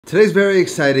Today's very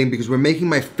exciting because we're making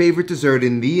my favorite dessert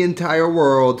in the entire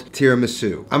world,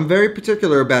 tiramisu. I'm very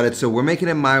particular about it, so we're making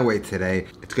it my way today.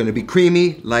 It's gonna be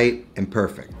creamy, light, and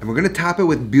perfect. And we're gonna top it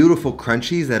with beautiful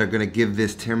crunchies that are gonna give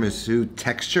this tiramisu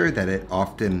texture that it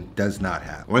often does not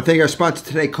have. I wanna thank our sponsor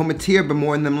today, Cometir, but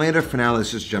more on them later. For now,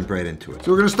 let's just jump right into it.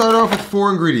 So we're gonna start off with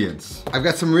 4 ingredients. I've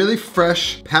got some really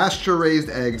fresh, pasture-raised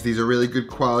eggs. These are really good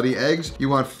quality eggs. You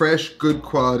want fresh, good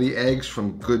quality eggs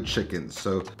from good chickens.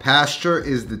 So pasture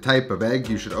is the type of egg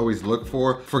you should always look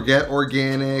for. Forget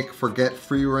organic, forget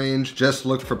free range, just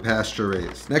look for pasture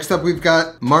raised. Next up, we've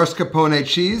got mascarpone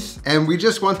cheese, and we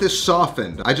just want this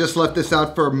softened. I just left this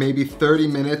out for maybe 30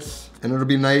 minutes and it'll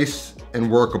be nice and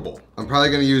workable. I'm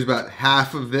probably gonna use about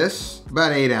half of this,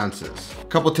 about 8 ounces. A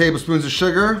couple tablespoons of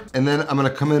sugar, and then I'm gonna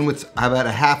come in with about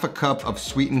a half a cup of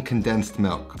sweetened condensed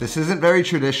milk. This isn't very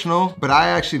traditional, but I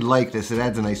actually like this. It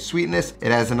adds a nice sweetness,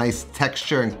 it has a nice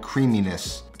texture and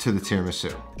creaminess to the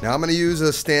tiramisu. Now I'm gonna use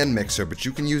a stand mixer, but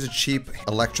you can use a cheap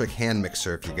electric hand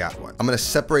mixer if you got one. I'm gonna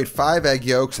separate 5 egg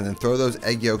yolks and then throw those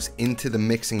egg yolks into the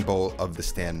mixing bowl of the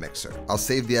stand mixer. I'll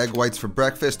save the egg whites for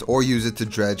breakfast or use it to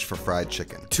dredge for fried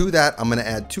chicken. To that, I'm gonna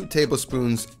add 2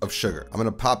 tablespoons of sugar. I'm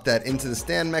gonna pop that into the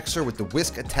stand mixer with the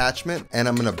whisk attachment, and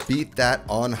I'm gonna beat that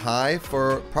on high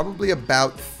for probably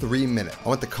about 3 minutes. I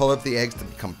want the color of the eggs to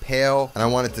become pale, and I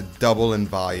want it to double in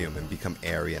volume and become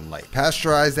airy and light.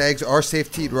 Pasteurized eggs are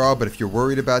safe to eat raw, but if you're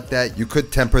worried about that, you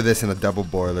could temper this in a double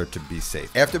boiler to be safe.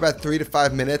 After about 3 to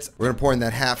 5 minutes, we're gonna pour in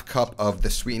that half cup of the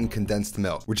sweetened condensed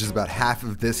milk, which is about half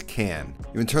of this can.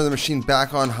 You can turn the machine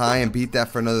back on high and beat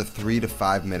that for another 3 to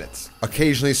 5 minutes,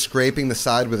 occasionally scraping the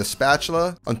side with a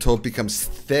spatula until it becomes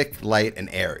thick, light, and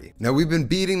airy. Now we've been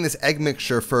beating this egg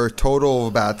mixture for a total of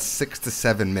about 6 to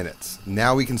 7 minutes.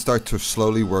 Now we can start to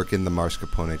slowly work in the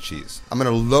mascarpone cheese. I'm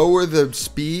gonna lower the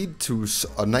speed to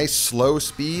a nice slow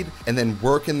speed and then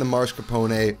work in the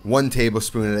mascarpone 1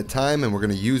 tablespoon at a time, and we're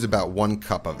gonna use about 1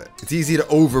 cup of it. It's easy to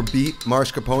overbeat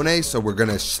mascarpone, so we're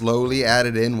gonna slowly add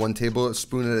it in 1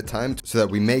 tablespoon at a time so that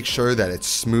we make sure that it's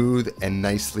smooth and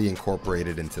nicely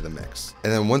incorporated into the mix.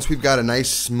 And then once we've got a nice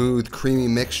smooth creamy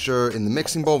mixture in the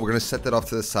mixing bowl, we're gonna set that off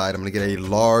to the side. I'm gonna get a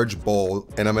large bowl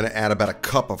and I'm gonna add about a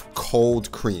cup of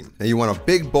cold cream. Now you want a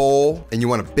big bowl and you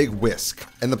want a big whisk.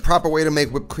 And the proper way to make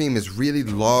whipped cream is really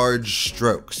large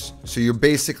strokes. So you're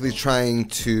basically trying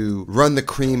to run the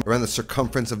cream around the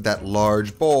circumference of that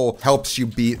large bowl. Helps you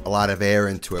beat a lot of air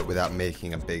into it without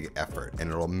making a big effort,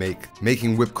 and it'll make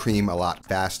making whipped cream a lot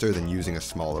faster than using a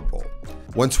smaller bowl.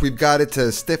 Once we've got it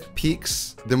to stiff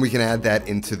peaks, then we can add that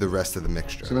into the rest of the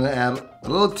mixture. So I'm gonna add a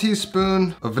little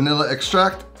teaspoon of vanilla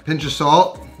extract, pinch of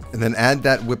salt, and then add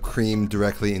that whipped cream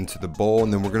directly into the bowl,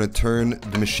 and then we're gonna turn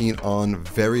the machine on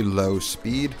very low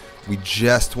speed. We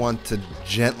just want to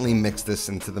gently mix this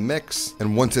into the mix,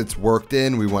 and once it's worked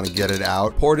in, we want to get it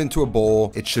out, pour it into a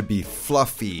bowl. It should be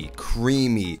fluffy,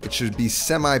 creamy. It should be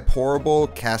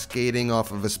semi-pourable, cascading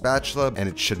off of a spatula, and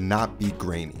it should not be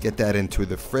grainy. Get that into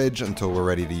the fridge until we're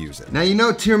ready to use it. Now you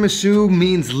know tiramisu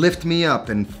means lift me up,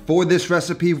 and for this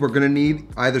recipe, we're gonna need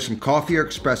either some coffee or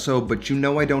espresso, but you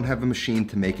know I don't have a machine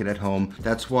to make it at home.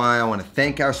 That's why I want to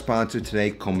thank our sponsor today,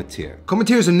 Cometir.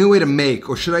 Cometir is a new way to make,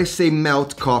 or should I say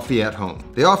melt, coffee at home.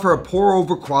 They offer a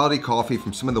pour-over quality coffee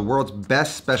from some of the world's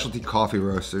best specialty coffee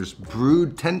roasters,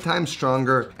 brewed 10 times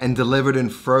stronger and delivered in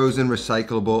frozen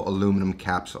recyclable aluminum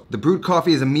capsule. The brewed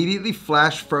coffee is immediately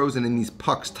flash frozen in these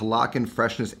pucks to lock in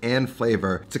freshness and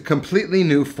flavor. It's a completely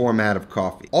new format of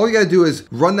coffee. All you gotta do is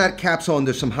run that capsule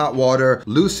under some hot water,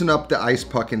 loosen up the ice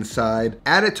puck inside,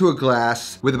 add it to a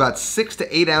glass with about 6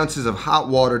 to 8 ounces of hot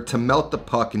water to melt the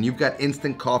puck, and you've got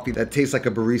instant coffee that tastes like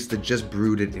a barista just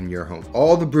brewed it in your home.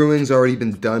 All the brewing's already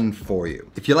been done for you.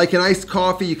 If you like an iced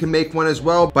coffee, you can make one as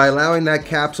well by allowing that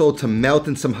capsule to melt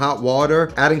in some hot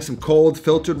water, adding some cold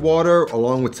filtered water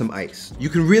along with some ice. You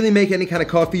can really make any kind of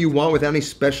coffee you want without any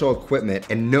special equipment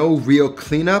and no real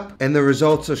cleanup, and the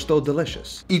results are still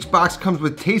delicious. Each box comes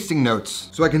with tasting notes,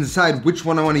 so I can decide which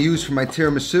one I want to use for my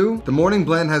tiramisu. The morning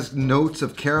blend has notes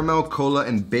of caramel, cola,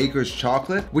 and baker's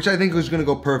chocolate, which I think is going to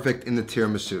go perfect in the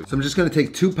tiramisu. So I'm just going to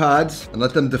take 2 pods and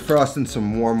let them defrost in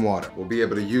some warm water. We'll be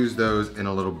able to use those in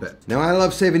a little bit. Now I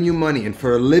love saving you money, and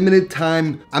for a limited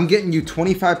time, I'm getting you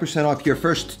 25% off your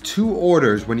first 2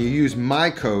 orders when you use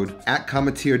my code at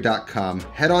cometir.com.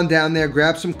 Head on down there,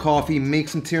 grab some coffee, make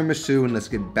some tiramisu, and let's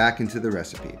get back into the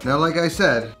recipe. Now, like I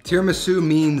said, tiramisu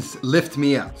means lift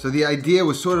me up. So the idea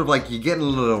was sort of like you're getting a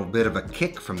little bit of a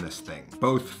kick from this thing,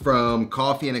 both from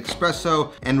coffee and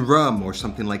espresso and rum or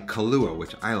something like Kahlua,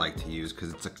 which I like to use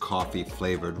because it's a coffee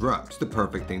flavored rum. It's the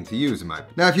perfect thing to use in my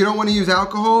opinion. Now, if you don't want to use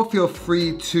alcohol, alcohol, feel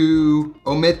free to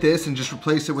omit this and just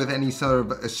replace it with any sort of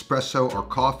espresso or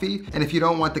coffee. And if you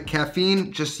don't want the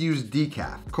caffeine, just use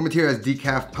decaf. Cometeer has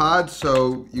decaf pods,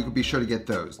 so you can be sure to get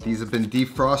those. These have been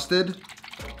defrosted.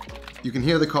 You can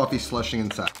hear the coffee slushing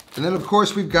inside. And then of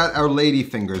course we've got our lady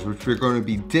fingers, which we're going to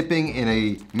be dipping in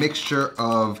a mixture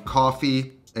of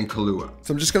coffee and Kahlua.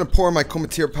 So I'm just gonna pour my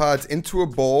Cometeer pods into a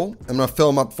bowl. I'm gonna fill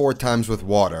them up 4 times with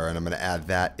water, and I'm gonna add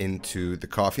that into the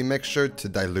coffee mixture to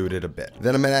dilute it a bit.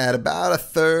 Then I'm gonna add about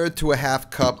 1/3 to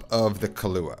 1/2 cup of the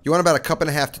Kahlua. You want about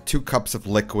 1.5 cups to 2 cups of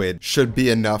liquid, should be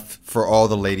enough for all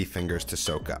the lady fingers to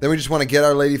soak up. Then we just wanna get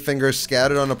our lady fingers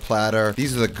scattered on a platter.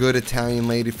 These are the good Italian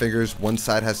lady fingers. One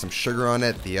side has some sugar on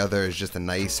it, the other is just a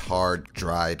nice, hard,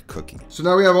 dried cookie. So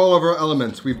now we have all of our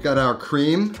elements. We've got our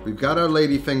cream, we've got our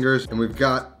lady fingers, and we've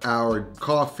got our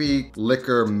coffee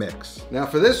liquor mix. Now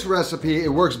for this recipe,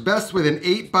 it works best with an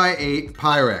 8x8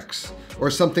 Pyrex or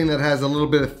something that has a little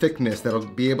bit of thickness that'll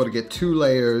be able to get 2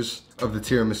 layers of the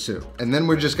tiramisu. And then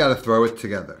we just gotta throw it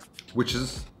together, which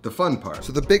is the fun part.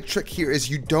 So the big trick here is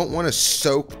you don't want to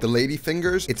soak the lady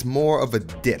fingers. It's more of a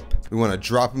dip. We want to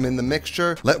drop them in the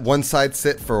mixture, let one side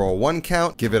sit for a 1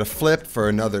 count, give it a flip for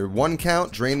another 1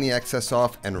 count, drain the excess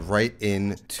off, and right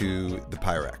into the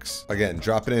Pyrex. Again,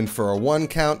 drop it in for a 1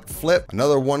 count, flip,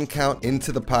 another 1 count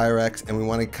into the Pyrex, and we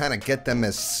want to kind of get them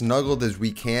as snuggled as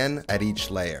we can at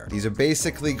each layer. These are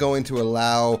basically going to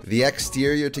allow the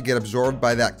exterior to get absorbed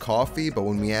by that coffee, but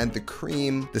when we add the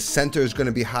cream, the center is going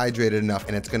to be hydrated enough,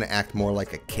 and it's going to act more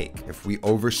like a cake. If we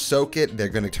over soak it, they're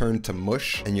going to turn to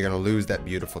mush, and you're going to lose that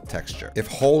beautiful texture. If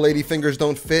whole lady fingers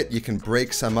don't fit, you can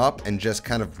break some up and just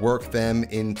kind of work them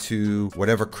into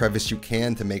whatever crevice you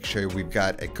can to make sure we've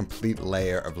got a complete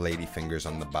layer of lady fingers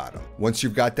on the bottom. Once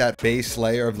you've got that base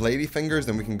layer of lady fingers,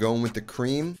 then we can go in with the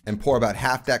cream and pour about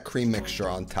half that cream mixture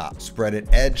on top. Spread it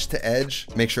edge to edge.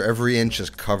 Make sure every inch is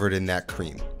covered in that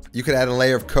cream. You could add a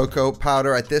layer of cocoa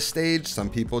powder at this stage, some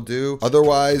people do.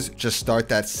 Otherwise, just start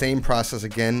that same process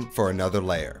again for another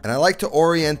layer. And I like to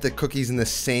orient the cookies in the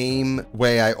same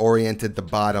way I oriented the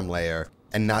bottom layer,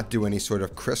 and not do any sort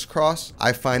of crisscross.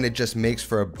 I find it just makes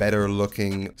for a better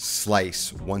looking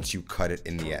slice once you cut it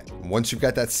in the end. Once you've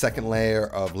got that second layer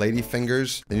of lady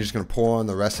fingers, then you're just gonna pour on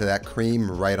the rest of that cream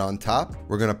right on top.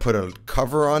 We're gonna put a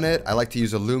cover on it. I like to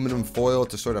use aluminum foil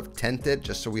to sort of tent it,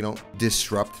 just so we don't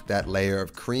disrupt that layer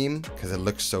of cream, because it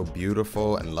looks so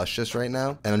beautiful and luscious right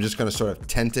now. And I'm just gonna sort of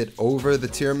tent it over the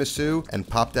tiramisu and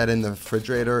pop that in the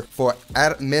refrigerator for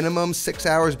at minimum 6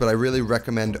 hours, but I really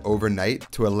recommend overnight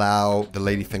to allow the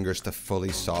lady fingers to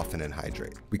fully soften and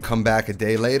hydrate. We come back a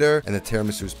day later and the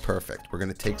tiramisu is perfect. We're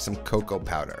gonna take some cocoa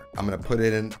powder. I'm gonna put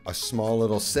it in a small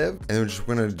little sieve, and we're just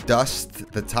gonna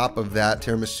dust the top of that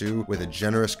tiramisu with a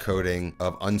generous coating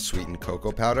of unsweetened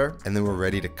cocoa powder, and then we're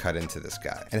ready to cut into this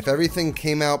guy. And if everything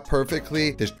came out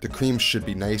perfectly, the cream should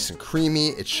be nice and creamy.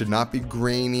 It should not be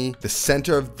grainy. The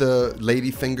center of the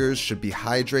lady fingers should be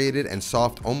hydrated and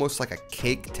soft, almost like a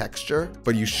cake texture,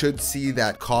 but you should see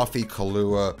that coffee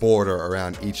Kahlua border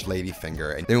around each lady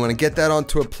finger. And then we want to get that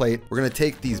onto a plate. We're going to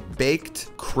take these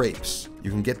baked crepes. You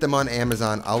can get them on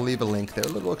Amazon. I'll leave a link. They're a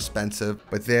little expensive,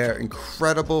 but they're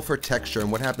incredible for texture.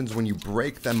 And what happens when you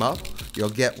break them up,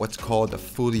 you'll get what's called a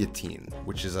Feulletine,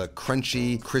 which is a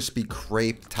crunchy, crispy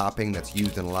crepe topping that's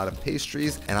used in a lot of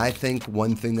pastries. And I think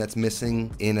one thing that's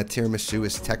missing in a tiramisu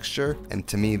is texture. And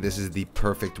to me, this is the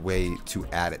perfect way to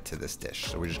add it to this dish.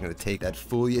 So we're just gonna take that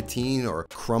Feulletine or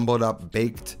crumbled up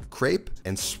baked crepe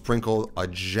and sprinkle a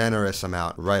generous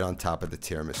amount right on top of the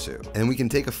tiramisu. And we can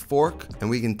take a fork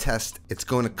and we can test. It's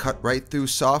going to cut right through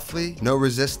softly, no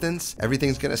resistance.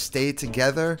 Everything's going to stay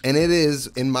together. And it is,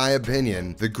 in my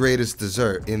opinion, the greatest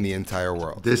dessert in the entire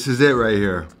world. This is it right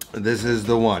here. This is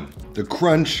the one. The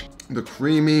crunch, the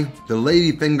creamy, the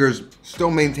lady fingers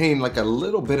still maintain like a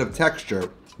little bit of texture.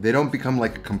 They don't become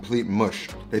like a complete mush.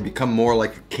 They become more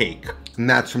like a cake. And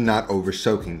that's from not over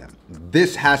soaking them.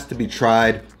 This has to be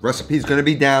tried. Recipe's gonna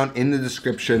be down in the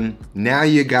description. Now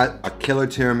you got a killer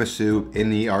tiramisu in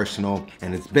the arsenal,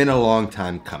 and it's been a long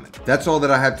time coming. That's all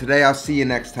that I have today. I'll see you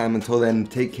next time. Until then,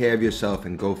 take care of yourself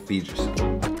and go feed yourself.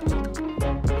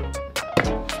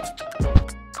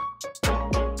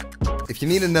 If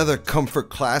you need another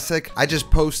comfort classic, I just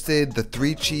posted the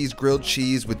 3-cheese grilled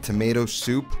cheese with tomato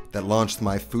soup that launched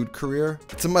my food career.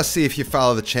 It's a must-see if you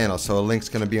follow the channel, so a link's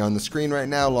gonna be on the screen right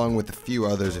now, along with a few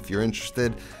others if you're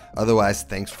interested. Otherwise,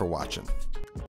 thanks for watching.